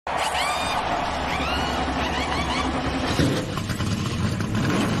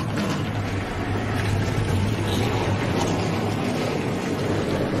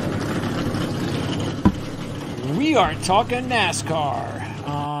We are talking NASCAR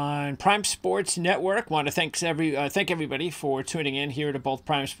on Prime Sports Network. Want to thank everybody for tuning in here to both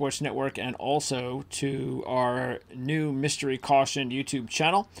Prime Sports Network and also to our new Mystery Caution YouTube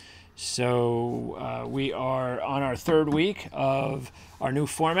channel. So we are on our third week of our new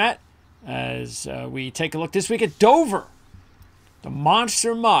format as we take a look this week at Dover, the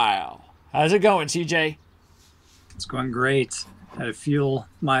Monster Mile. How's it going, CJ? It's going great. Had a fuel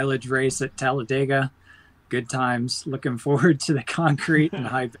mileage race at Talladega. Good times. Looking forward to the concrete and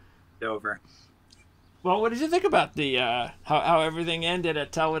high Dover. Well, what did you think about the how everything ended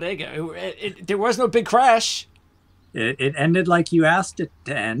at Talladega? There was no big crash. It ended like you asked it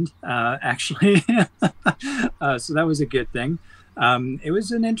to end, actually. So that was a good thing. It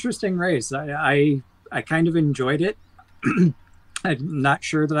was an interesting race. I kind of enjoyed it. I'm not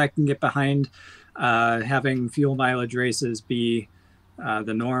sure that I can get behind having fuel mileage races be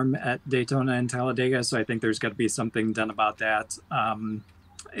the norm at Daytona and Talladega. So I think there's got to be something done about that.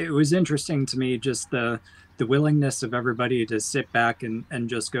 It was interesting to me, just the willingness of everybody to sit back and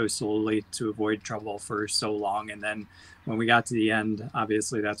just go slowly to avoid trouble for so long. And then when we got to the end,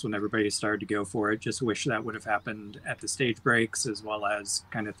 obviously that's when everybody started to go for it. Just wish that would have happened at the stage breaks as well as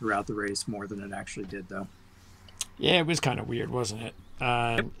kind of throughout the race more than it actually did, though. Yeah, it was kind of weird, wasn't it?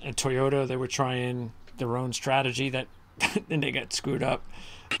 At Toyota, they were trying their own strategy that and they got screwed up,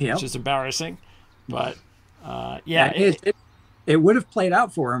 which is embarrassing. But yeah, it would have played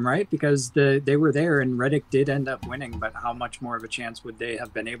out for him, right? Because they were there and Reddick did end up winning. But how much more of a chance would they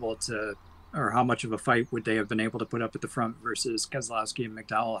have been able to, or how much of a fight would they have been able to put up at the front versus Keselowski and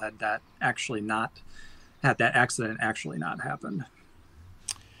McDowell had that accident actually not happened?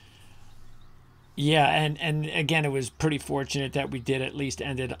 Yeah, and again, it was pretty fortunate that we did at least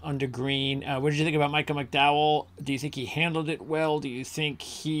end it under green. What did you think about Michael McDowell? Do you think he handled it well? Do you think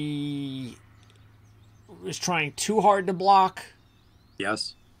he was trying too hard to block?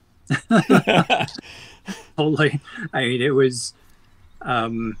 Yes. Totally. I mean, it was, by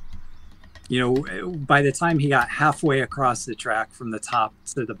the time he got halfway across the track from the top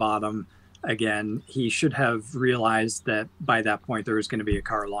to the bottom, again, he should have realized that by that point there was going to be a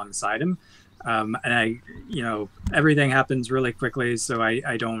car alongside him. And everything happens really quickly, so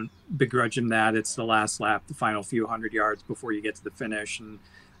I don't begrudge him that. It's the last lap, the final few hundred yards before you get to the finish, and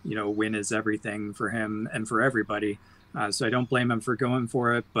win is everything for him and for everybody. So I don't blame him for going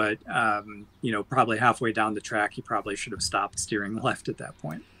for it, but probably halfway down the track, he probably should have stopped steering left at that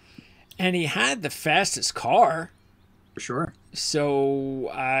point. And he had the fastest car. For sure. So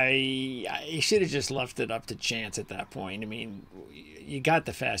I should have just left it up to chance at that point. I mean, you got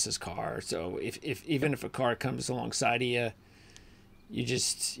the fastest car, so if even if a car comes alongside of you,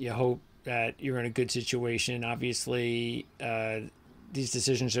 you hope that you're in a good situation. Obviously, these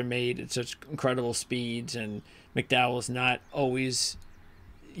decisions are made at such incredible speeds, and McDowell is not always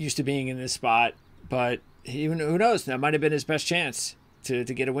used to being in this spot, but who knows? That might have been his best chance to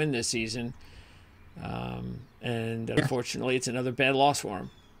get a win this season. And unfortunately, it's another bad loss for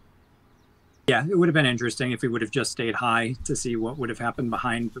him. Yeah, it would have been interesting if he would have just stayed high to see what would have happened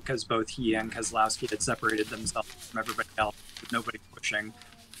behind, because both he and Keselowski had separated themselves from everybody else with nobody pushing.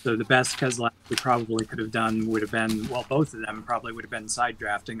 So the best Keselowski probably could have done would have been, well, both of them probably would have been side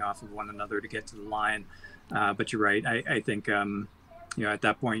drafting off of one another to get to the line. But you're right. I think, at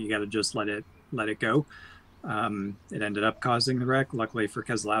that point, you got to just let it go. It ended up causing the wreck. Luckily for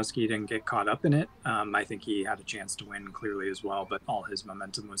Keselowski, he didn't get caught up in it. I think he had a chance to win clearly as well, but all his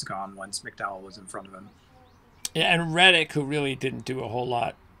momentum was gone once McDowell was in front of him. Yeah, and Reddick, who really didn't do a whole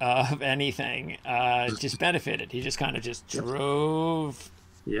lot of anything, just benefited. He just kind of just drove,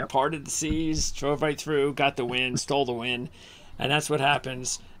 parted the seas, drove right through, got the win, stole the win, and that's what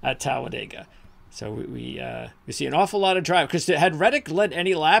happens at Talladega. So we see an awful lot of drive. Because had Reddick led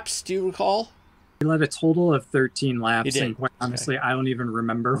any laps, do you recall? He led a total of 13 laps, and quite honestly, I don't even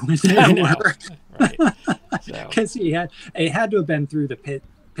remember when they were. Because it had to have been through the pit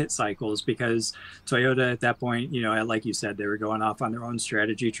cycles, because Toyota at that point, like you said, they were going off on their own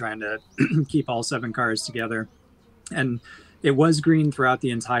strategy, trying to keep all 7 cars together, and it was green throughout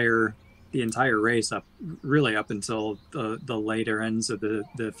the entire race up until the later ends of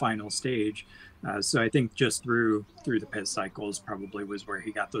the final stage. So I think just through the pit cycles probably was where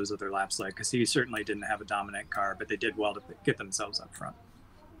he got those other laps led, because he certainly didn't have a dominant car, but they did well to get themselves up front.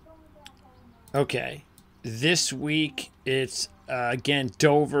 Okay. This week it's, again,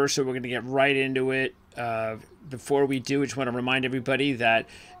 Dover, so we're going to get right into it. Before we do, I just want to remind everybody that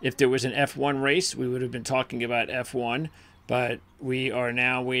if there was an F1 race, we would have been talking about F1, but we are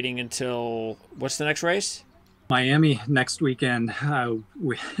now waiting until, what's the next race? Miami next weekend.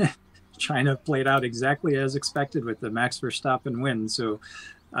 China played out exactly as expected with the Max Verstappen win. So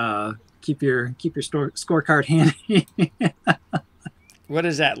keep your scorecard handy. What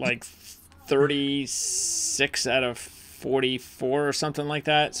is that, like 36 out of 44 or something like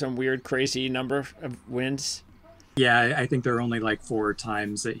that? Some weird, crazy number of wins. Yeah, I think there are only like 4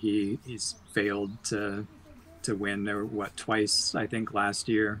 times that he's failed to win, or what, twice I think last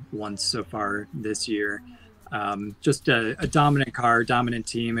year, once so far this year. Just a dominant car, dominant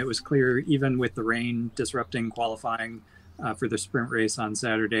team. It was clear even with the rain disrupting qualifying for the sprint race on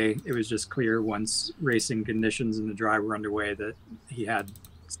Saturday. It was just clear once racing conditions and the drive were underway that he had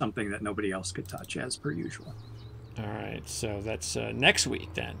something that nobody else could touch, as per usual. All right, so that's next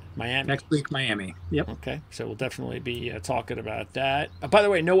week then, Miami. Next week, Miami. Yep. Okay, so we'll definitely be talking about that. By the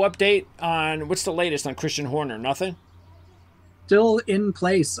way, no update on what's the latest on Christian Horner? Nothing? Still in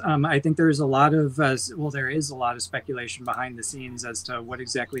place. I think there's a lot of, there is a lot of speculation behind the scenes as to what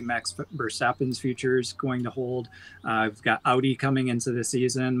exactly Max Verstappen's future is going to hold. I've got Audi coming into the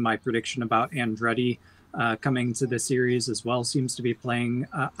season. My prediction about Andretti coming to the series as well seems to be playing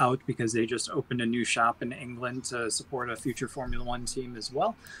out, because they just opened a new shop in England to support a future Formula One team as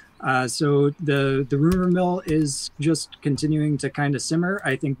well. So the rumor mill is just continuing to kind of simmer.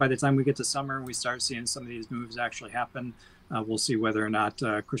 I think by the time we get to summer and we start seeing some of these moves actually happen, we'll see whether or not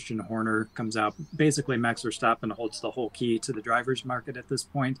Christian Horner comes out. Basically, Max Verstappen holds the whole key to the driver's market at this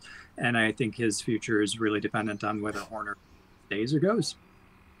point, and I think his future is really dependent on whether Horner stays or goes.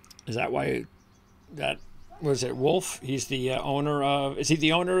 Is that why that was it? Wurth? He's the owner of. Is he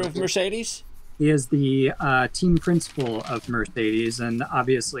the owner of Mercedes? He is the team principal of Mercedes, and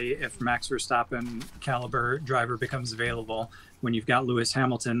obviously, if Max Verstappen caliber driver becomes available, when you've got Lewis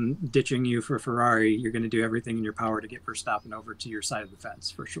Hamilton ditching you for Ferrari, you're going to do everything in your power to get Verstappen over to your side of the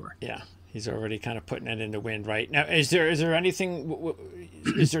fence for sure. Yeah, he's already kind of putting it in the wind right now. Is there anything?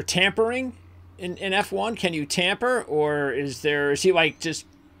 Is there tampering in F1? Can you tamper, or is he like just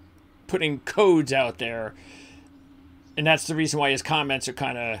putting codes out there, and that's the reason why his comments are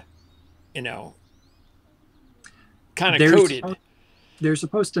kind of, coded? They're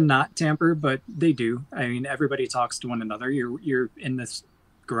supposed to not tamper, but they do. I mean, everybody talks to one another. You're in this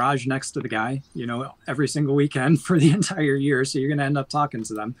garage next to the guy, every single weekend for the entire year, so you're going to end up talking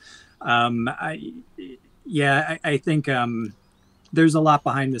to them. I think there's a lot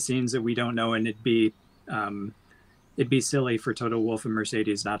behind the scenes that we don't know, and it'd be silly for Toto Wolff and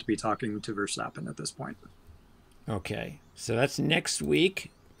Mercedes not to be talking to Verstappen at this point. Okay, so that's next week.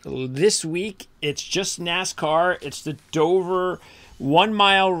 This week, it's just NASCAR. It's the Dover 1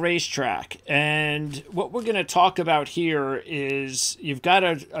 mile racetrack. And what we're going to talk about here is you've got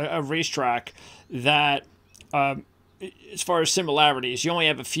a racetrack that, as far as similarities, you only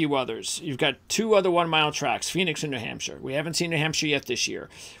have a few others. You've got 2 other 1 mile tracks, Phoenix and New Hampshire. We haven't seen New Hampshire yet this year.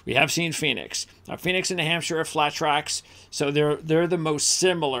 We have seen Phoenix. Now, Phoenix and New Hampshire are flat tracks, so they're the most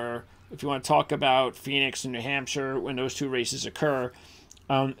similar if you want to talk about Phoenix and New Hampshire when those 2 races occur.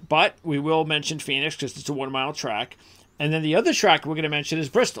 But we will mention Phoenix because it's a 1 mile track. And then the other track we're going to mention is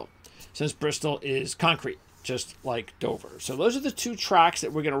Bristol, since Bristol is concrete, just like Dover. So those are the 2 tracks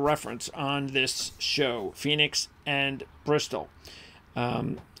that we're going to reference on this show, Phoenix and Bristol.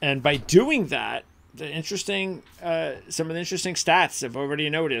 And by doing that, some of the interesting stats I've already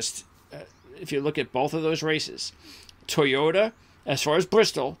noticed, if you look at both of those races, Toyota, as far as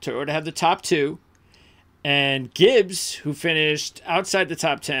Bristol, Toyota had the top 2. And Gibbs, who finished outside the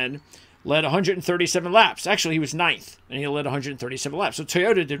top 10, led 137 laps. Actually, he was 9th, and he led 137 laps. So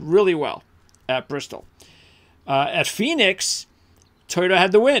Toyota did really well at Bristol. At Phoenix, Toyota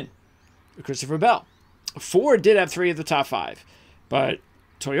had the win, Christopher Bell. Ford did have 3 of the top 5. But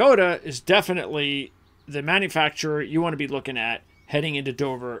Toyota is definitely the manufacturer you want to be looking at heading into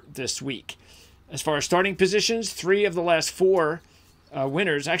Dover this week. As far as starting positions, 3 of the last 4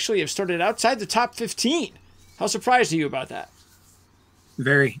 winners actually have started outside the top 15. How surprised are you about that?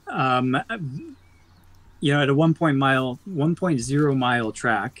 Very. At a 1.0 mile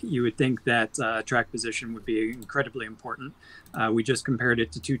track, you would think that track position would be incredibly important. We just compared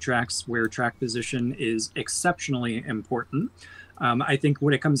it to 2 tracks where track position is exceptionally important. I think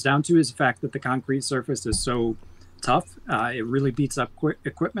what it comes down to is the fact that the concrete surface is so tough. It really beats up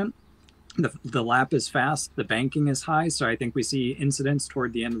equipment. The lap is fast, the banking is high, so I think we see incidents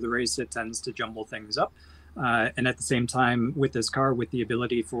toward the end of the race. It tends to jumble things up. And at the same time, with this car, with the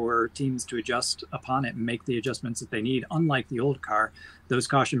ability for teams to adjust upon it and make the adjustments that they need, unlike the old car, those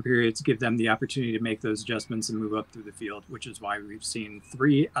caution periods give them the opportunity to make those adjustments and move up through the field, which is why we've seen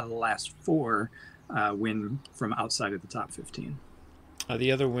 3 out of the last 4 win from outside of the top 15.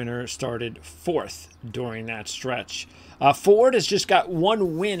 The other winner started fourth during that stretch. Ford has just got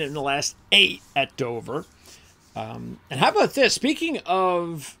one win in the last 8 at Dover. And how about this? Speaking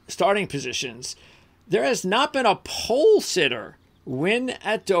of starting positions, there has not been a pole sitter win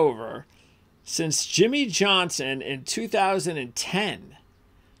at Dover since Jimmy Johnson in 2010.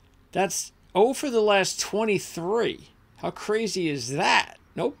 That's 0 for the last 23. How crazy is that?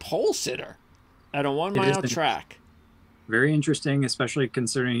 No pole sitter at a 1-mile track. Very interesting, especially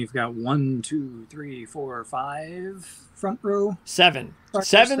considering you've got 1, 2, 3, 4, 5 front row. 7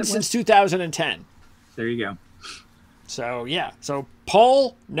 since 2010. There you go. So, yeah. So,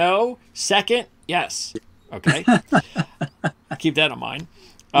 pole, no. Second, yes. Okay. Keep that in mind.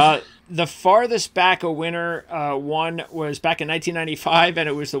 The farthest back a winner won was back in 1995, and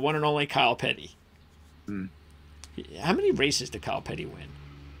it was the one and only Kyle Petty. How many races did Kyle Petty win?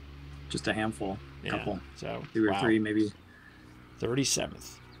 Just a handful. Couple. So 2 or 3, maybe.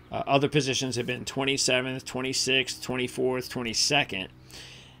 37th. Other positions have been 27th, 26th, 24th,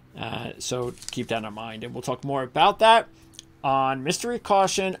 22nd. So keep that in mind. And we'll talk more about that on Mystery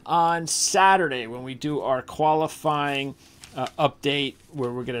Caution on Saturday when we do our qualifying update,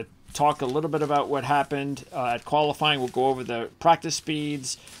 where we're going to talk a little bit about what happened at qualifying. We'll go over the practice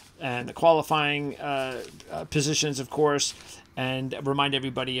speeds and the qualifying positions, of course, and remind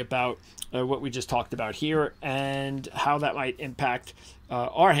everybody about what we just talked about here and how that might impact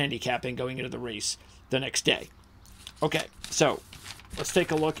our handicapping going into the race the next day. Okay, so let's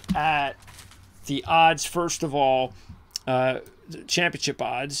take a look at the odds. First of all, the championship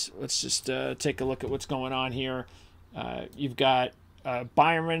odds. Let's just take a look at what's going on here. You've got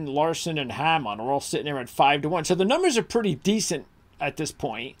Byron, Larson, and Hamlin are all sitting there at 5-1. So the numbers are pretty decent at this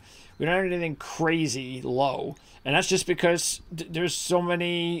point. We don't have anything crazy low. And that's just because there's so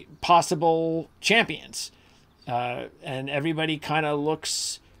many possible champions. And everybody kind of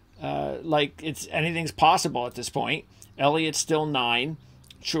looks like anything's possible at this point. Elliott's still 9.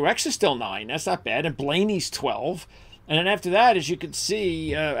 Truex is still 9. That's not bad. And Blaney's 12. And then after that, as you can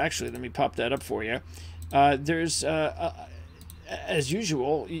see, actually, let me pop that up for you. There's, as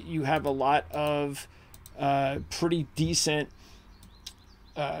usual, you have a lot of pretty decent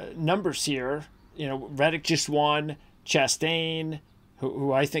numbers here. You know, Reddick just won. Chastain,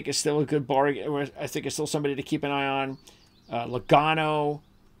 who I think is still a good bargain. I think is still somebody to keep an eye on. Logano.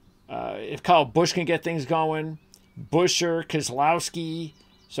 If Kyle Busch can get things going. Buescher, Keselowski.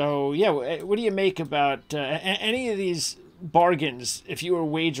 So, yeah, what do you make about any of these bargains, if you were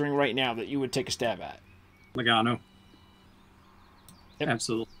wagering right now, that you would take a stab at? Logano. Yep.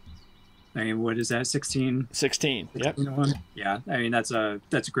 Absolutely. I mean, what is that? 16? 16. Yep. Yeah. I mean,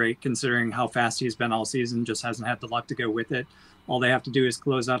 that's great considering how fast he's been all season. Just hasn't had the luck to go with it. All they have to do is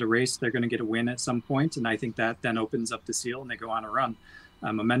close out a race. They're going to get a win at some point, and I think that then opens up the seal and they go on a run.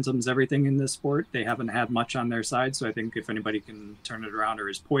 Momentum's everything in this sport. They haven't had much on their side, so I think if anybody can turn it around or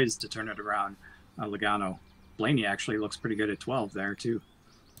is poised to turn it around, Logano. Blaney actually looks pretty good at 12 there too.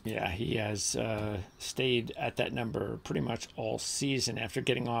 Yeah, he has stayed at that number pretty much all season after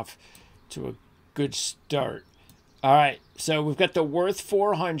getting off to a good start. All right, so we've got the Wurth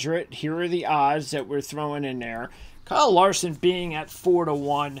 400. Here are the odds that we're throwing in there. Kyle Larson being at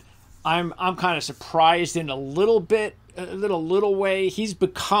 4-1. I'm kind of surprised in a little way. He's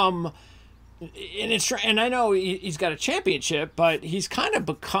become, and I know he's got a championship, but he's kind of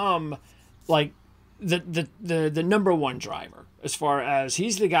become like the number one driver, as far as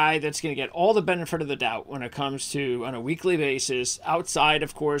he's the guy that's going to get all the benefit of the doubt when it comes to, on a weekly basis, outside,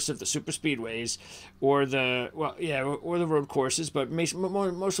 of course, of the super speedways or the road courses, but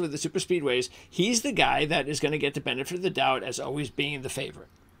mostly the super speedways. He's the guy that is going to get the benefit of the doubt as always being the favorite.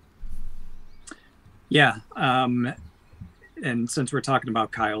 Yeah. And since we're talking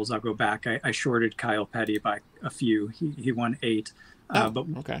about Kyle's, I'll go back. I shorted Kyle Petty by a few. He won 8. But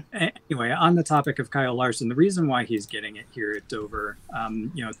okay. Anyway, on the topic of Kyle Larson, the reason why he's getting it here at Dover,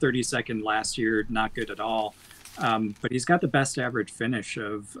 32nd last year, not good at all. But he's got the best average finish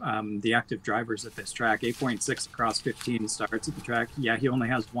of the active drivers at this track, 8.6 across 15 starts at the track. Yeah, he only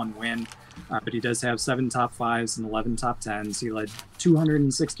has 1 win, but he does have 7 top 5s and 11 top 10s. He led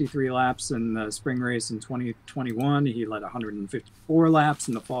 263 laps in the spring race in 2021. He led 154 laps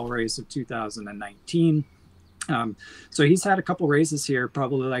in the fall race of 2019. So he's had a couple races here,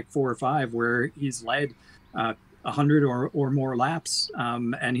 probably like 4 or 5, where he's led 100 or more laps,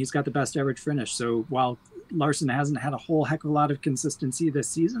 and he's got the best average finish. So while Larson hasn't had a whole heck of a lot of consistency this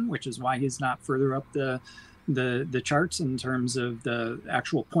season, which is why he's not further up the the charts in terms of the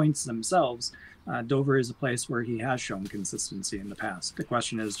actual points themselves, Dover is a place where he has shown consistency in the past. The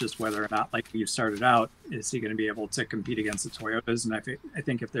question is just whether or not, like you started out, is he going to be able to compete against the Toyotas? And I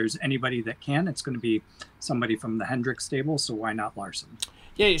think if there's anybody that can, it's going to be somebody from the Hendrick stable. So why not Larson?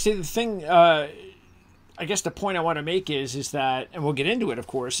 Yeah, you see, the thing, I guess the point I want to make is that, and we'll get into it, of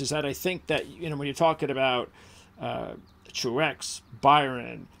course, is that I think that, when you're talking about Truex,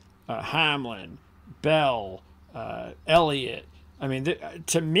 Byron, Hamlin, Bell, Elliott, I mean,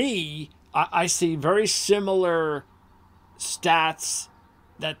 to me, I see very similar stats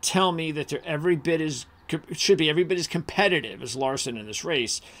that tell me that they're should be every bit as competitive as Larson in this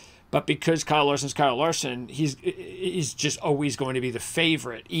race. But because Kyle Larson's Kyle Larson, he's just always going to be the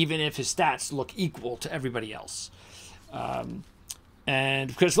favorite, even if his stats look equal to everybody else. And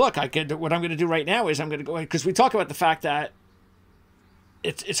because, look, what I'm going to do right now is I'm going to go, because we talk about the fact that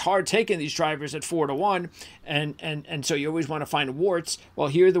it's hard taking these drivers at 4-1, and so you always want to find warts. Well,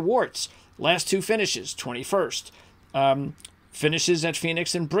 here are the warts. Last two finishes, 21st. Finishes at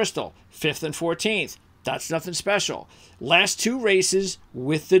Phoenix and Bristol, 5th and 14th. That's nothing special. Last two races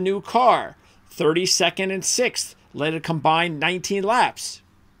with the new car, 32nd and 6th, led a combined 19 laps.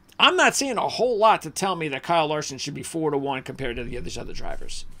 I'm not seeing a whole lot to tell me that Kyle Larson should be 4-1 compared to these other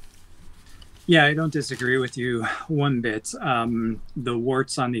drivers. Yeah, I don't disagree with you one bit. The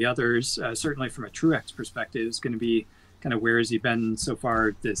warts on the others, certainly from a Truex perspective, is going to be kind of where has he been so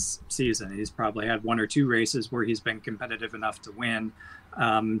far this season. He's probably had one or two races where he's been competitive enough to win.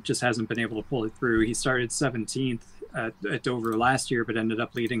 Just hasn't been able to pull it through. He started 17th at Dover last year, but ended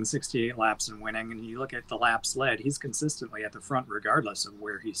up leading 68 laps and winning. And you look at the laps led, he's consistently at the front regardless of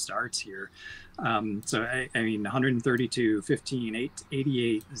where he starts here. So, I mean, 132, 15, 8,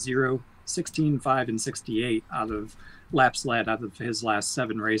 88, 0, 16, 5, and 68 out of laps led out of his last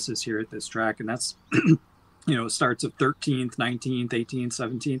 7 races here at this track. And that's, starts of 13th, 19th, 18th,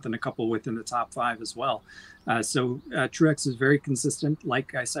 17th, and a couple within the top 5 as well. So Truex is very consistent,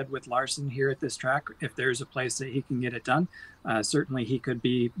 like I said, with Larson here at this track. If there's a place that he can get it done, certainly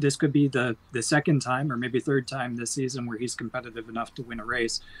this could be the second time or maybe third time this season where he's competitive enough to win a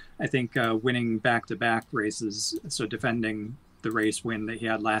race. I think winning back-to-back races, so defending the race win that he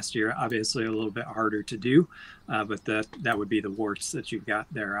had last year, obviously a little bit harder to do, but that would be the warts that you've got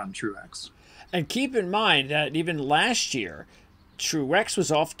there on Truex. And keep in mind that even last year, Truex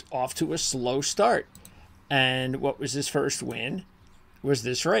was off to a slow start. And what was his first win was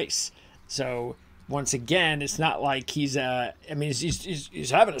this race. So once again, it's not like he's having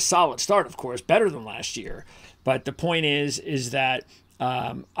a solid start, of course, better than last year. But the point is that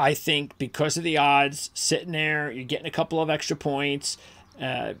I think because of the odds sitting there, you're getting a couple of extra points.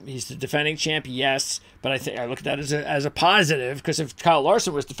 He's the defending champ, yes, but I look at that as a positive, because if Kyle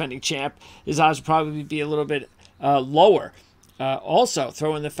Larson was defending champ, his odds would probably be a little bit lower. Also,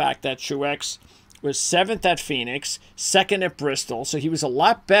 throw in the fact that Truex was 7th at Phoenix, 2nd at Bristol, so he was a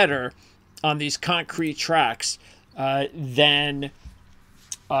lot better on these concrete tracks than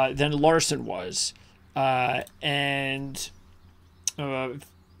Larson was. And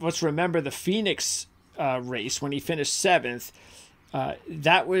let's remember the Phoenix race when he finished 7th.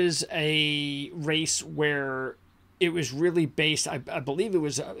 That was a race where it was really based, I believe it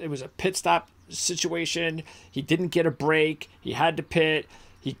was a pit stop situation. He didn't get a break. He had to pit.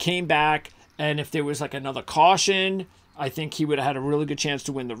 He came back, and if there was like another caution, I think he would have had a really good chance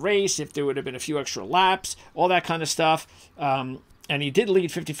to win the race if there would have been a few extra laps, all that kind of stuff. And he did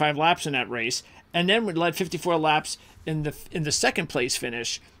lead 55 laps in that race, and then led 54 laps in the second place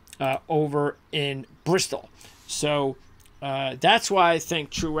finish over in Bristol. So that's why I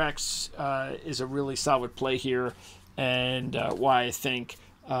think Truex is a really solid play here, and why I think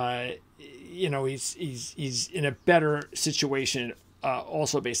he's in a better situation.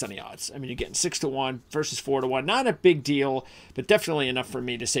 Also based on the odds. I mean, you're getting 6-1 versus 4-1. Not a big deal, but definitely enough for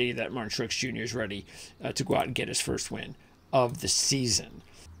me to say that Martin Truex Jr. is ready to go out and get his first win of the season.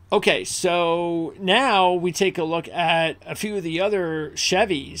 Okay, so now we take a look at a few of the other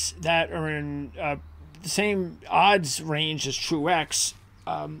Chevys that are in the same odds range as Truex.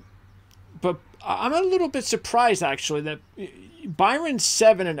 But I'm a little bit surprised, actually, that Byron's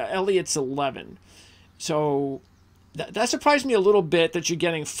 7 and Elliott's 11. So that surprised me a little bit that you're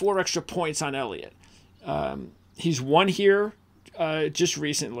getting 4 extra points on Elliott. He's won here just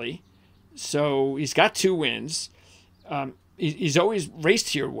recently, so he's got 2 wins. He's always raced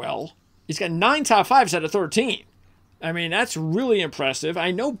here well. He's got 9 top 5s out of 13. I mean, that's really impressive.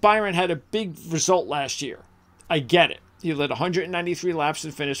 I know Byron had a big result last year. I get it. He led 193 laps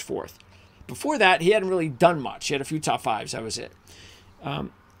and finished 4th. Before that, he hadn't really done much. He had a few top 5s. That was it.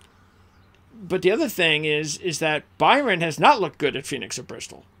 But the other thing is that Byron has not looked good at Phoenix or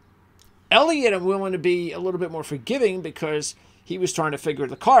Bristol. Elliott, I'm willing to be a little bit more forgiving because he was trying to figure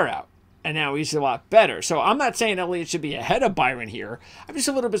the car out, and now he's a lot better. So I'm not saying Elliott should be ahead of Byron here. I'm just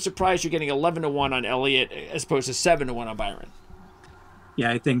a little bit surprised you're getting 11-1 on Elliott as opposed to 7-1 on Byron.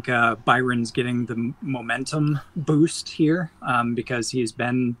 Yeah, I think Byron's getting the momentum boost here because he's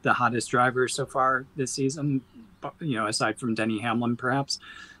been the hottest driver so far this season, aside from Denny Hamlin, perhaps.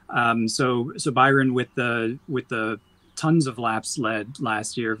 So Byron with the tons of laps led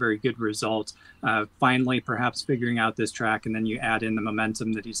last year, very good result. Finally, perhaps figuring out this track, and then you add in the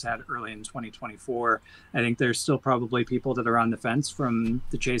momentum that he's had early in 2024. I think there's still probably people that are on the fence from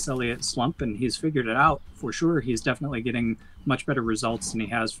the Chase Elliott slump, and he's figured it out for sure. He's definitely getting much better results than he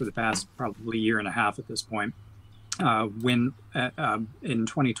has for the past probably year and a half at this point. Win in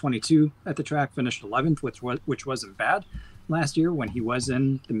 2022 at the track, finished 11th, which wasn't bad last year when he was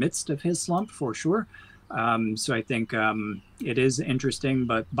in the midst of his slump for sure. So I think it is interesting,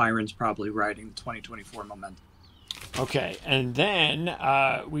 but Byron's probably riding the 2024 momentum. Okay, and then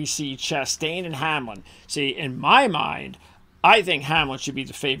we see Chastain and Hamlin. See, in my mind, I think Hamlin should be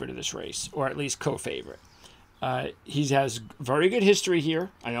the favorite of this race, or at least co-favorite. He has very good history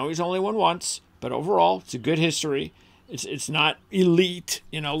here. I know he's only won once, but overall, it's a good history. It's not elite,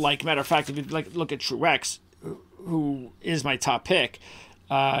 like, matter of fact, if you look at Truex, who is my top pick,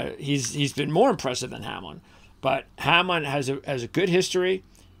 he's been more impressive than Hamlin. But Hamlin has a good history.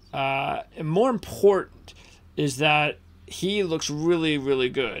 And more important is that he looks really, really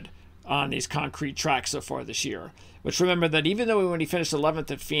good on these concrete tracks so far this year. But remember that even though when he finished 11th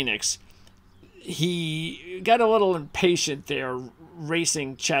at Phoenix, he got a little impatient there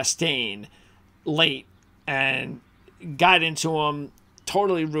racing Chastain late and got into him,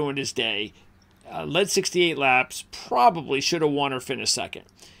 totally ruined his day. Led 68 laps, probably should have won or finished second.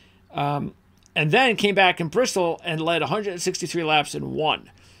 And then came back in Bristol and led 163 laps and won.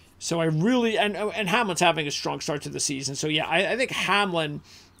 So I really, and Hamlin's having a strong start to the season. So yeah, I think Hamlin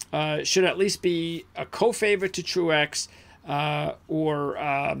should at least be a co-favorite to Truex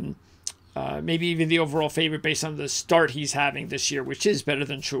or maybe even the overall favorite based on the start he's having this year, which is better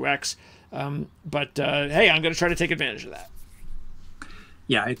than Truex. But hey, I'm going to try to take advantage of that.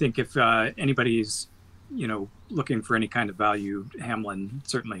 Yeah, I think if anybody's, looking for any kind of value, Hamlin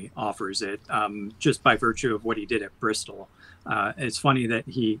certainly offers it just by virtue of what he did at Bristol. It's funny that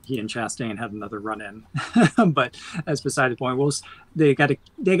he and Chastain had another run in, but that's beside the point. They got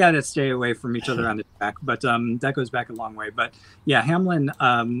to stay away from each other on the track, but that goes back a long way. But yeah, Hamlin,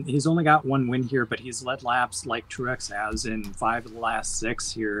 he's only got one win here, but he's led laps like Truex has in 5 of the last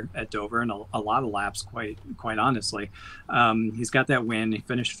 6 here at Dover, and a lot of laps, quite honestly. He's got that win. He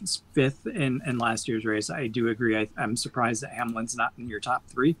finished 5th in last year's race. I do agree. I'm surprised that Hamlin's not in your top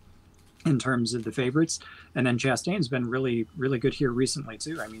 3 in terms of the favorites. And then Chastain's been really, really good here recently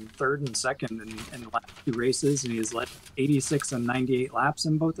too. I mean, 3rd and 2nd in the last 2 races, and he has led 86 and 98 laps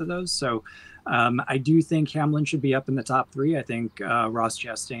in both of those. So I do think Hamlin should be up in the top 3. I think Ross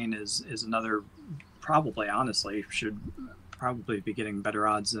Chastain is another, probably, honestly, should probably be getting better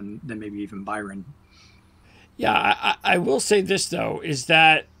odds than maybe even Byron. Yeah, I will say this, though, is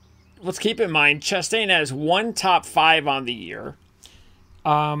that let's keep in mind Chastain has 1 top 5 on the year.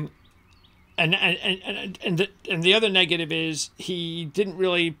 And the other negative is he didn't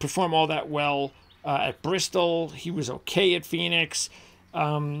really perform all that well at Bristol. He was okay at Phoenix.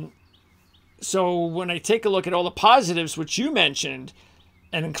 So when I take a look at all the positives, which you mentioned,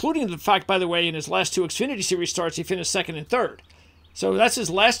 and including the fact, by the way, in his last 2 Xfinity Series starts, he finished 2nd and 3rd. So that's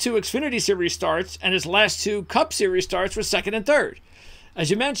his last 2 Xfinity Series starts, and his last 2 Cup Series starts were 2nd and 3rd, as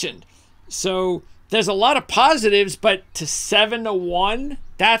you mentioned. So there's a lot of positives, but to 7-1,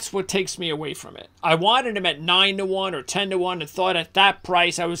 that's what takes me away from it. I wanted him at 9-1 or 10-1 and thought at that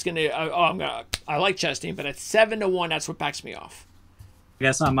price I was I like Chastain, but at 7-1, that's what backs me off. I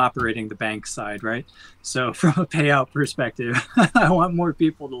guess I'm operating the bank side, right? So from a payout perspective, I want more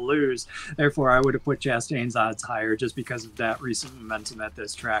people to lose. Therefore, I would have put Chastain's odds higher just because of that recent momentum at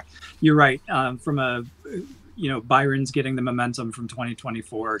this track. You're right. From a, Byron's getting the momentum from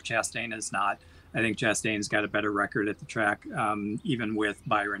 2024. Chastain is not. I think Chastain's got a better record at the track, even with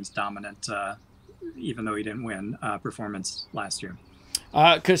Byron's dominant, even though he didn't win, performance last year.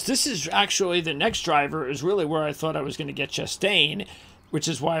 Because this is actually the next driver is really where I thought I was going to get Chastain, which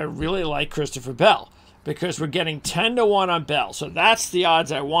is why I really like Christopher Bell, because we're getting 10-1 on Bell. So that's the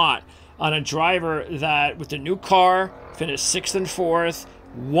odds I want on a driver that, with the new car, finished 6th and 4th,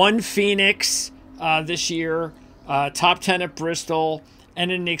 won Phoenix this year, top 10 at Bristol,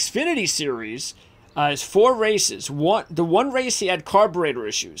 and in the Xfinity Series, His 4 races. The one race he had carburetor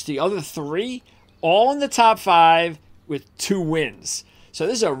issues. The other 3, all in the top 5 with 2 wins. So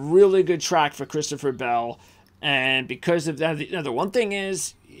this is a really good track for Christopher Bell. And because of that, the one thing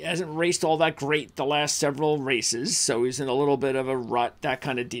is he hasn't raced all that great the last several races. So he's in a little bit of a rut, that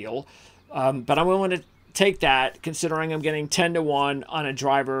kind of deal. But I'm willing to take that, considering I'm getting 10-1 on a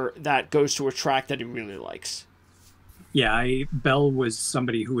driver that goes to a track that he really likes. Yeah, Bell was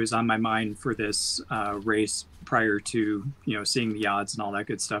somebody who was on my mind for this race prior to seeing the odds and all that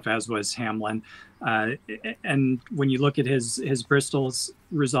good stuff, as was Hamlin. And when you look at his Bristol's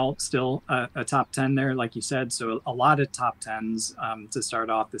result, still a top 10 there, like you said. So a lot of top 10s to start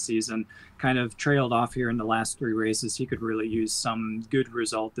off the season. Kind of trailed off here in the last 3 races. He could really use some good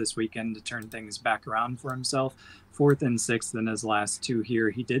result this weekend to turn things back around for himself. 4th and 6th in his last 2 here.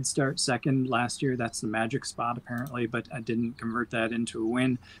 He did start 2nd last year. That's the magic spot apparently, but I didn't convert that into a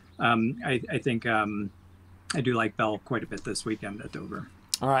win. I think I do like Bell quite a bit this weekend at Dover.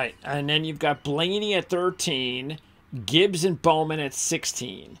 All right, and then you've got Blaney at 13, Gibbs and Bowman at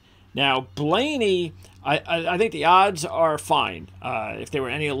 16. Now, Blaney, I think the odds are fine. If they were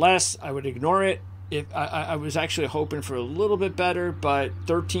any less, I would ignore it. If I was actually hoping for a little bit better, but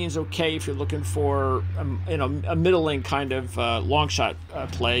 13 is okay if you're looking for a middling kind of long shot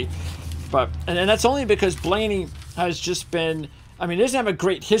play. And that's only because Blaney has just been. I mean, he doesn't have a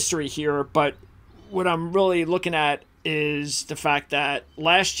great history here, but what I'm really looking at is the fact that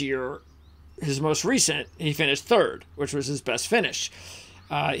last year, his most recent, he finished 3rd, which was his best finish.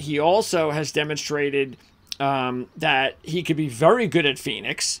 He also has demonstrated that he could be very good at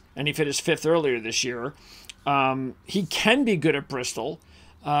Phoenix, and he finished 5th earlier this year. He can be good at Bristol,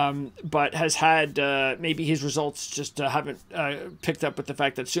 but has had maybe his results just haven't picked up with the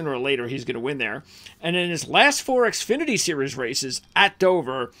fact that sooner or later he's going to win there. And in his last 4 Xfinity Series races at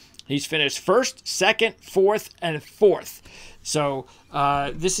Dover, he's finished 1st, 2nd, 4th, and 4th. So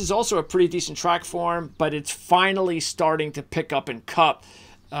this is also a pretty decent track for him, but it's finally starting to pick up in Cup.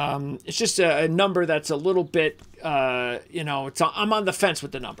 It's just a number that's a little bit, I'm on the fence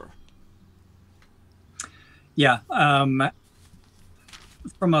with the number. Yeah. From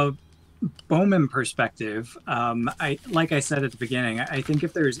a Bowman perspective, like I said at the beginning, I think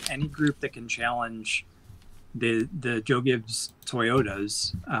if there's any group that can challenge the Joe Gibbs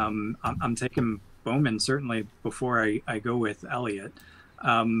Toyotas, I'm taking Bowman certainly before I go with Elliott.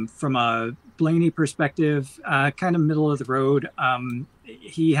 From a Blaney perspective, kind of middle of the road.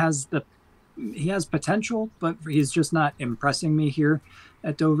 He has potential, but he's just not impressing me here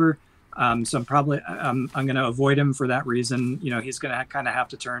at Dover. So I'm going to avoid him for that reason. He's going to kind of have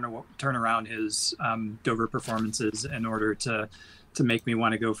to turn around his Dover performances in order to make me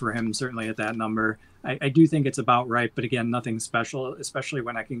want to go for him, certainly at that number. I do think it's about right, but again, nothing special, especially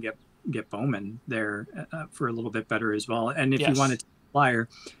when I can get Bowman there for a little bit better as well. And if you want to flyer,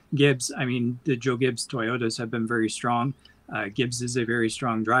 Gibbs, I mean, the Joe Gibbs Toyotas have been very strong. Gibbs is a very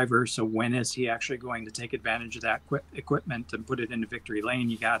strong driver, so when is he actually going to take advantage of that equipment and put it into victory lane?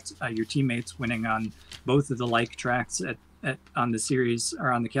 You got your teammates winning on both of the like tracks on the series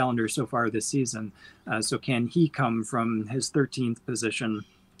or on the calendar so far this season. So can he come from his 13th position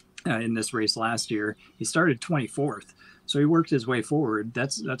in this race last year? He started 24th, so he worked his way forward.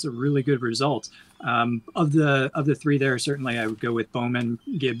 That's a really good result. Of the 3 there, certainly I would go with Bowman.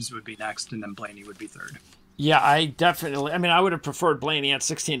 Gibbs would be next, and then Blaney would be 3rd. Yeah, I would have preferred Blaney at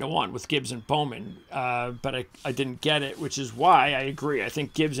 16-1 with Gibbs and Bowman, but I didn't get it, which is why I agree. I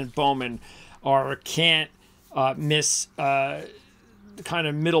think Gibbs and Bowman can't miss kind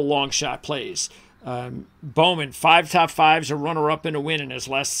of middle long shot plays. Bowman, 5 top 5s, a runner-up and a win in his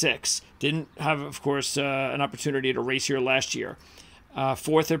last 6. Didn't have, of course, an opportunity to race here last year.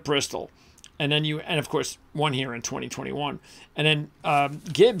 4th at Bristol. And of course, 1 here in 2021. And then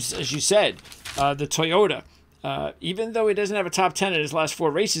Gibbs, as you said, the Toyota, even though he doesn't have a top 10 in his last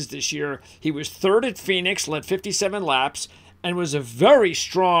 4 races this year, he was 3rd at Phoenix, led 57 laps, and was a very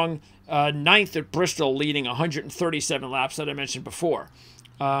strong 9th at Bristol, leading 137 laps that I mentioned before.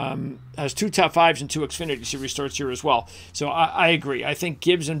 Has 2 top 5s and 2 Xfinity Series starts here as well. So I agree. I think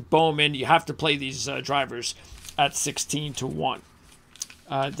Gibbs and Bowman, you have to play these drivers at 16-1.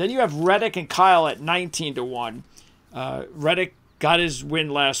 Then you have Reddick and Kyle at 19-1. Reddick got his win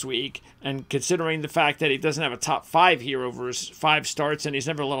last week, and considering the fact that he doesn't have a top 5 here over his 5 starts, and he's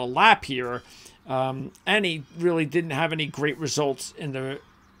never let a lap here, and he really didn't have any great results in the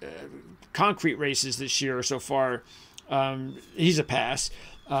concrete races this year so far, he's a pass.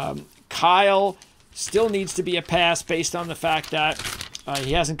 Kyle still needs to be a pass based on the fact that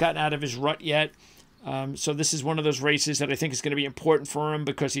he hasn't gotten out of his rut yet. So this is one of those races that I think is going to be important for him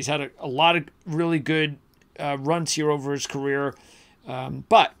because he's had a lot of really good runs here over his career.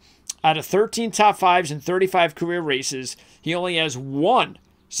 But out of 13 top fives and 35 career races, he only has one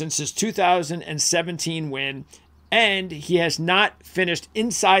since his 2017 win, and he has not finished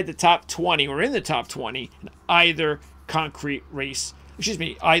inside the top 20 or in the top 20 in either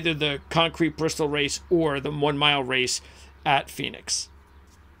either the concrete Bristol race or the 1 mile race at Phoenix.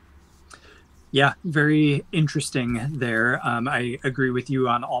 Yeah, very interesting there. I agree with you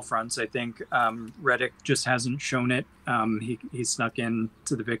on all fronts. I think Reddick just hasn't shown it. He snuck in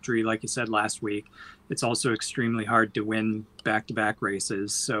to the victory, like you said, last week. It's also extremely hard to win back-to-back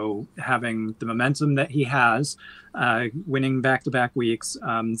races. So having the momentum that he has, winning back-to-back weeks,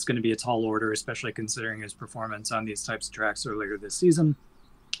 it's going to be a tall order, especially considering his performance on these types of tracks earlier this season.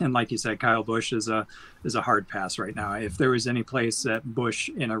 And like you said, Kyle Busch is a hard pass right now. If there was any place that Busch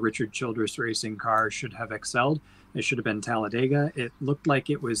in a Richard Childress racing car should have excelled, it should have been Talladega. It looked like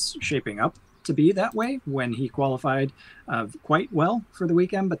it was shaping up to be that way when he qualified quite well for the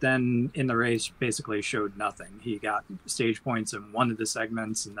weekend, but then in the race basically showed nothing. He got stage points in one of the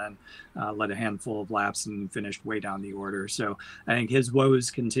segments and then led a handful of laps and finished way down the order. So I think his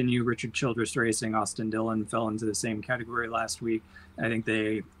woes continue. Richard Childress Racing, Austin Dillon fell into the same category last week. I think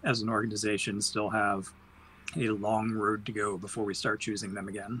they, as an organization, still have a long road to go before we start choosing them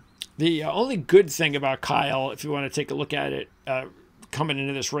again. The only good thing about Kyle, if you want to take a look at it, coming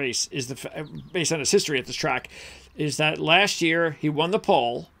into this race is based on his history at this track, is that last year he won the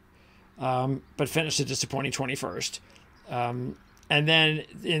pole, but finished a disappointing 21st. And then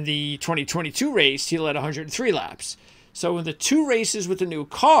in the 2022 race, he led 103 laps. So in the 2 races with the new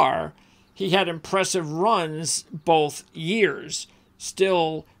car, he had impressive runs both years.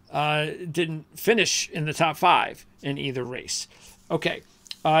 Still didn't finish in the top 5 in either race. Okay,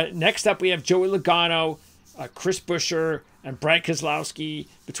 next up we have Joey Logano, Chris Buescher, and Brad Keselowski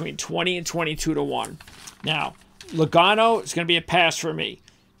between 20 and 22 to 1. Now, Logano is going to be a pass for me.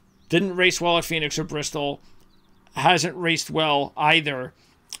 Didn't race well at Phoenix or Bristol. Hasn't raced well either.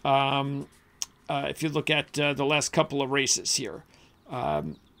 If you look at the last couple of races here.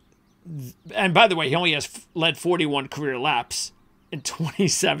 And by the way, he only has led 41 career laps in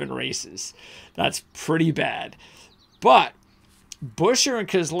 27 races. That's pretty bad. But Buescher and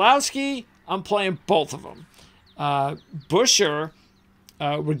Keselowski, I'm playing both of them. Buescher,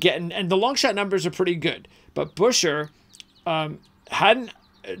 we're getting, and the long shot numbers are pretty good, but Buescher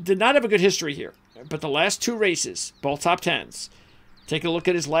did not have a good history here. But the last 2 races, both top 10s. Take a look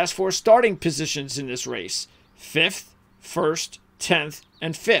at his last 4 starting positions in this race: 5th, 1st, 10th,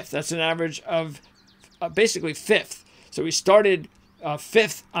 and 5th. That's an average of basically 5th. So he started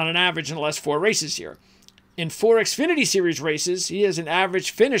 5th on an average in the last 4 races here. In 4 Xfinity Series races, he has an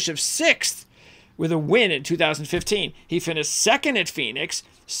average finish of 6th. With a win in 2015. He finished 2nd at Phoenix,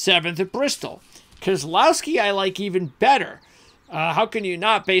 7th at Bristol. Keselowski I like even better. How can you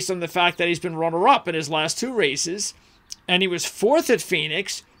not, based on the fact that he's been runner-up in his last 2 races, and he was 4th at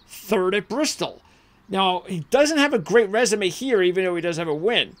Phoenix, 3rd at Bristol. Now, he doesn't have a great resume here, even though he does have a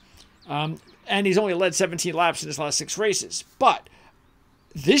win. And he's only led 17 laps in his last 6 races. But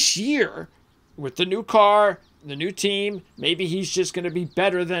this year, with the new car, the new team, maybe he's just going to be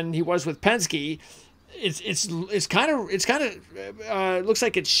better than he was with Penske. It's kind of looks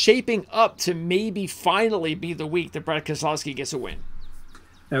like it's shaping up to maybe finally be the week that Brad Keselowski gets a win.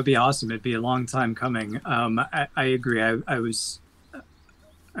 That would be awesome. It'd be a long time coming. I agree. I was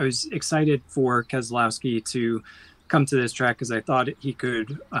excited for Keselowski to come to this track because I thought he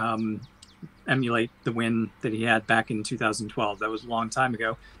could emulate the win that he had back in 2012. That was a long time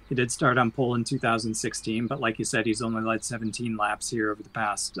ago. He did start on pole in 2016, but like you said, he's only led 17 laps here over the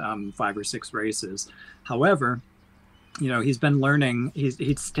past 5 or 6 races. However, he's been learning.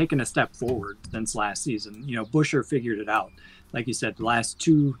 He's taken a step forward since last season. Buescher figured it out. Like you said, the last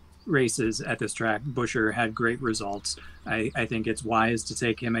 2 races at this track, Buescher had great results. I think it's wise to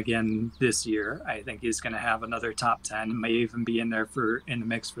take him again this year. I think he's going to have another top 10, may even be in there in the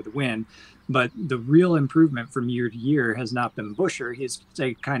mix for the win. But the real improvement from year to year has not been Buescher. He's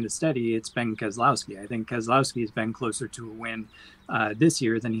stayed kind of steady. It's been Keselowski. I think Keselowski has been closer to a win this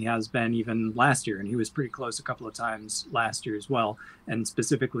year than he has been even last year. And he was pretty close a couple of times last year as well. And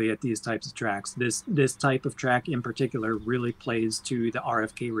specifically at these types of tracks, this type of track in particular really plays to the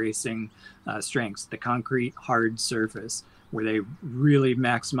RFK Racing strengths, the concrete hard surface, where they really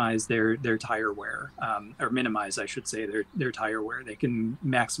maximize their tire wear, or minimize, I should say, their tire wear. They can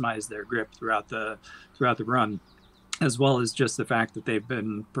maximize their grip throughout the run. as well as just the fact that they've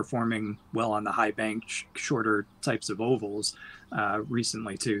been performing well on the high bank, shorter types of ovals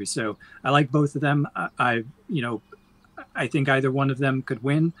recently too. So I like both of them. I think either one of them could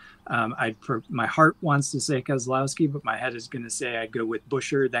win. My heart wants to say Keselowski, but my head is going to say I'd go with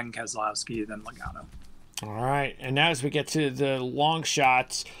Buescher, then Keselowski, then Logano. All right, and now as we get to the long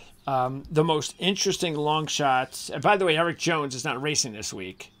shots, the most interesting long shots. And by the way, Eric Jones is not racing this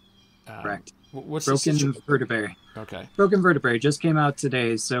week. Correct. What's broken vertebrae? Okay. Broken vertebrae just came out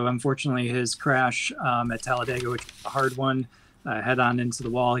today. So unfortunately, his crash at Talladega, which was a hard one, head on into the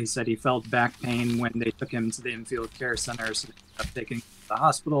wall. He said he felt back pain when they took him to the infield care center. So they ended up taking him to the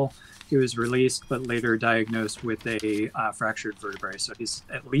hospital. He was released, but later diagnosed with a fractured vertebrae. So he's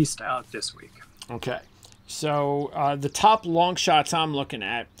at least out this week. Okay. So the top long shots I'm looking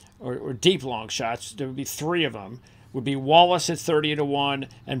at, or deep long shots, there would be three of them, would be Wallace at 30-1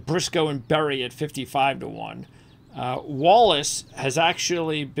 and Briscoe and Berry at 55-1. Wallace has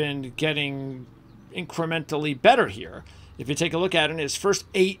actually been getting incrementally better here. If you take a look at it, in his first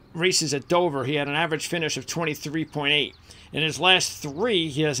 8 races at Dover, he had an average finish of 23.8. In his last 3,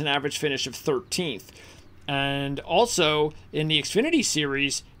 he has an average finish of 13th. And also, in the Xfinity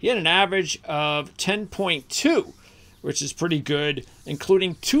Series, he had an average of 10.2, which is pretty good,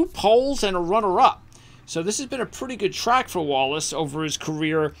 including 2 poles and a runner-up. So this has been a pretty good track for Wallace over his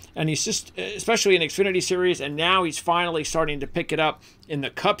career, and he's just, especially in the Xfinity Series, and now he's finally starting to pick it up in the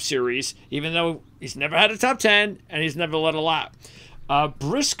Cup Series, even though he's never had a top 10 and he's never led a lap.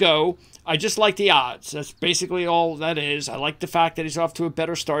 Briscoe, I just like the odds. That's basically all that is. I like the fact that he's off to a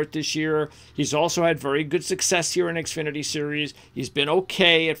better start this year. He's also had very good success here in Xfinity Series. He's been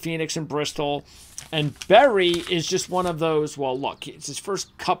okay at Phoenix and Bristol. And Berry is just one of those, well, look, it's his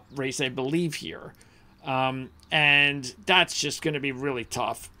first Cup race, I believe, here. And that's just going to be really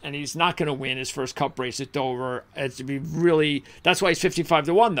tough. And he's not going to win his first Cup race at Dover. It's to be really, that's why he's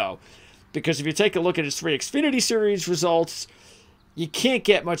 55-1, though. Because if you take a look at his 3 Xfinity Series results, you can't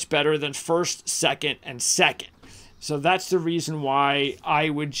get much better than first, second, and second. So that's the reason why I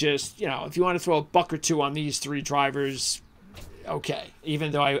would just, if you want to throw a buck or two on these 3 drivers, okay.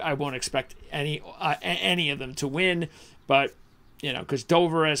 Even though I won't expect any of them to win. But, because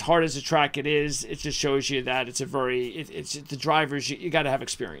Dover, as hard as a track it is, it just shows you that it's the drivers, you got to have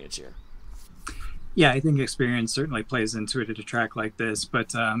experience here. Yeah, I think experience certainly plays into it at a track like this. But,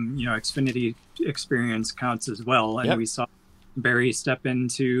 Xfinity experience counts as well. And we saw Berry step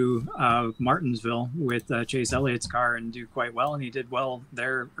into Martinsville with Chase Elliott's car and do quite well, and he did well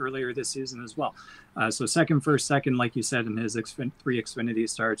there earlier this season as well. So first, second, like you said, in his 3 Xfinity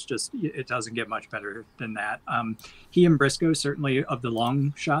starts, just it doesn't get much better than that. He and Briscoe, certainly of the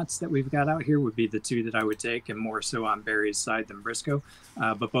long shots that we've got out here, would be the 2 that I would take, and more so on Berry's side than Briscoe.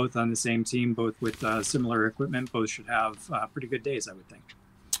 But both on the same team, both with similar equipment, both should have pretty good days, I would think.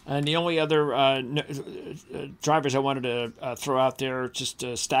 And the only other drivers I wanted to throw out there, just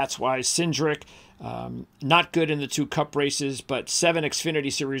stats-wise, Cindric, not good in the 2 Cup races, but 7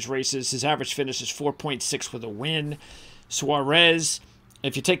 Xfinity Series races. His average finish is 4.6 with a win. Suarez,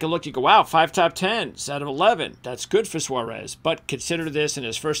 if you take a look, you go, wow, 5 top 10s out of 11. That's good for Suarez. But consider this, in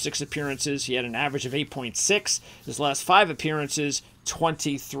his first 6 appearances, he had an average of 8.6. His last 5 appearances,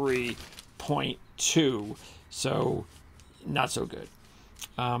 23.2. So, not so good.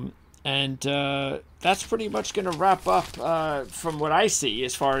 That's pretty much going to wrap up from what I see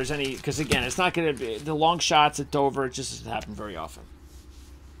as far as because again, it's not going to be the long shots at Dover. It just doesn't happen very often.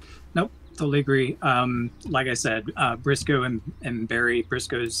 Nope, totally agree. Like I said, Briscoe and Berry.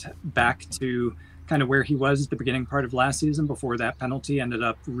 Briscoe's back to kind of where he was at the beginning part of last season before that penalty ended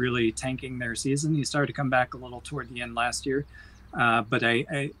up really tanking their season. He started to come back a little toward the end last year. But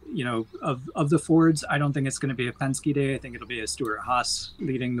I of the Fords, I don't think it's going to be a Penske day. I think it'll be a Stewart-Haas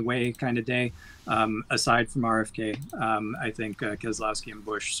leading the way kind of day. Aside from RFK, I think Keselowski and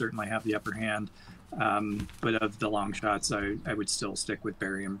Busch certainly have the upper hand. But of the long shots, I would still stick with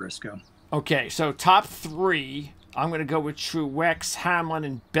Berry and Briscoe. Okay, so top 3, I'm going to go with Truex, Hamlin,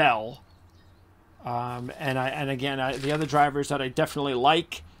 and Bell. The other drivers that I definitely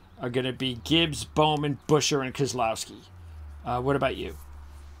like are going to be Gibbs, Bowman, Buescher, and Keselowski. What about you?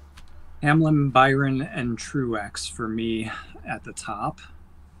 Hamlin, Byron, and Truex for me at the top.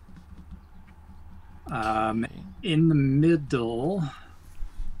 In the middle,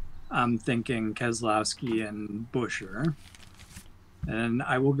 I'm thinking Keselowski and Buescher. And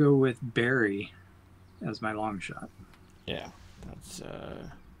I will go with Berry as my long shot. Yeah, that's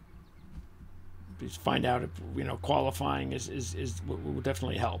find out if qualifying will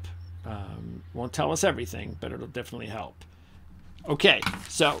definitely help. Won't tell us everything, but it'll definitely help. Okay,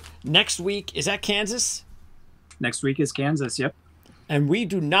 so next week, is that Kansas? Next week is Kansas. Yep. And we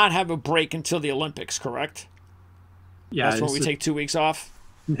do not have a break until the Olympics, correct? Yeah. That's when we take 2 weeks off.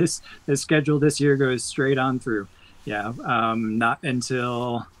 This schedule this year goes straight on through. Yeah. Not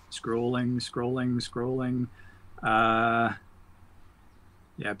until scrolling.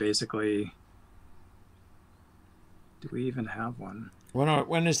 Yeah, basically. Do we even have one?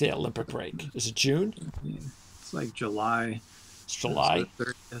 When is the Olympic break? Is it June? It's like July. It's July.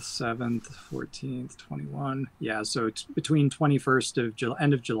 30th, 7th, 14th, 21. Yeah, so it's between 21st of July,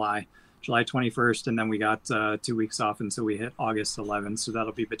 end of July, July 21st, and then we got 2 weeks off until we hit August 11th. So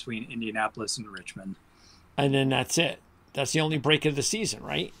that'll be between Indianapolis and Richmond. And then that's it. That's the only break of the season,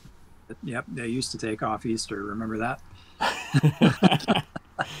 right? Yep, they used to take off Easter. Remember that?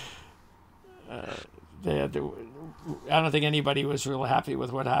 I don't think anybody was really happy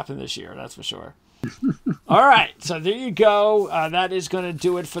with what happened this year. That's for sure. All right, so there you go. That is going to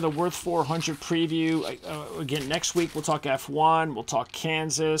do it for the Wurth 400 preview. Again, next week we'll talk F1. We'll talk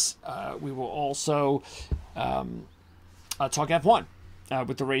Kansas. We will also talk F1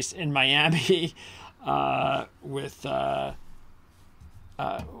 with the race in Miami with Max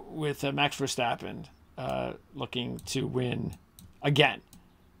Verstappen looking to win again.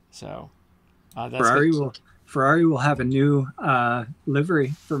 So that's Ferrari will have a new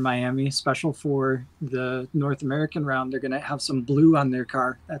livery for Miami, special for the North American round. They're going to have some blue on their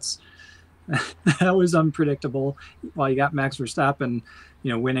car. That was unpredictable. While you got Max Verstappen,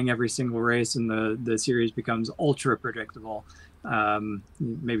 winning every single race, and the series becomes ultra predictable.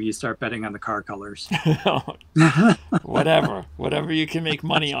 Maybe you start betting on the car colors. whatever you can make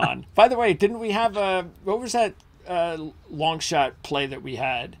money on. By the way, didn't we have what was that long shot play that we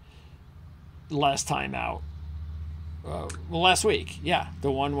had last time out? Last week, yeah, the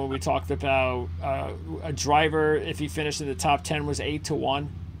one where we talked about a driver, if he finished in the top 10, was 8-1.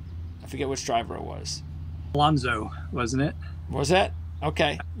 I forget which driver it was. Alonso, wasn't it? Was that?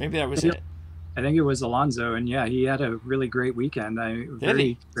 Okay, maybe that was it. I think it was Alonso, and yeah, he had a really great weekend.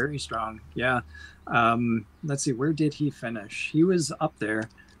 Very strong. Yeah. Let's see, where did he finish? He was up there.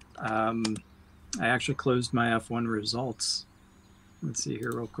 I actually closed my F1 results. Let's see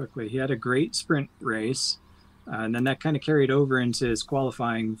here real quickly. He had a great sprint race. And then that kind of carried over into his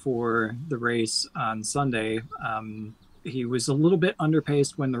qualifying for the race on Sunday. He was a little bit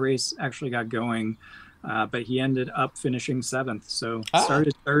underpaced when the race actually got going, but he ended up finishing 7th. So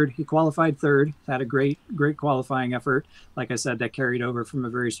started 3rd. He qualified 3rd, had a great qualifying effort. Like I said, that carried over from a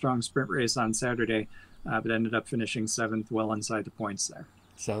very strong sprint race on Saturday, but ended up finishing 7th, well inside the points there.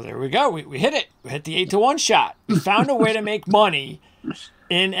 So there we go. We hit it. We hit the 8-1 shot. We found a way to make money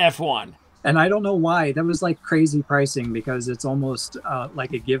in F1. And I don't know why. That was like crazy pricing, because it's almost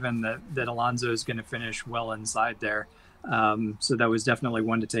like a given that Alonso is going to finish well inside there. So that was definitely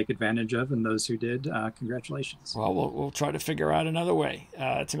one to take advantage of. And those who did, congratulations. Well, we'll try to figure out another way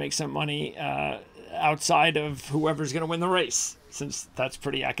to make some money outside of whoever's going to win the race, since that's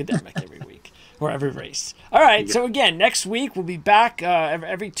pretty academic every week or every race. All right. Yeah. So again, next week we'll be back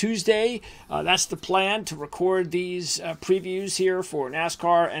every Tuesday. That's the plan, to record these previews here for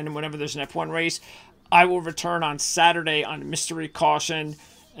NASCAR, and whenever there's an F1 race, I will return on Saturday on Mystery Caution.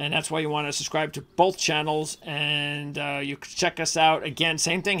 And that's why you want to subscribe to both channels. And you can check us out. Again,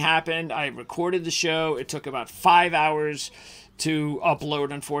 same thing happened. I recorded the show. It took about 5 hours to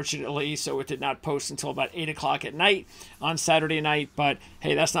upload, unfortunately, so it did not post until about 8 o'clock at night on Saturday night. But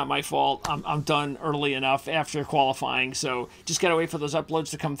hey, that's not my fault. I'm done early enough after qualifying, so just gotta wait for those uploads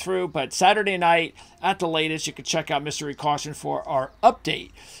to come through. But Saturday night at the latest, you can check out Mystery Caution for our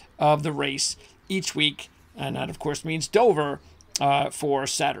update of the race each week, and that of course means Dover for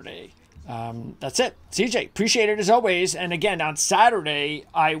Saturday. That's it. CJ, appreciate it as always. And again, on Saturday,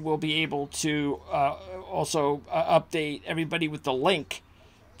 I will be able to also update everybody with the link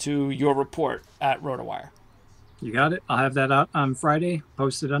to your report at RotoWire. You got it. I'll have that out on Friday,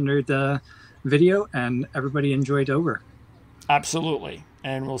 posted under the video, and everybody enjoy Dover. Absolutely.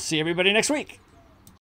 And we'll see everybody next week.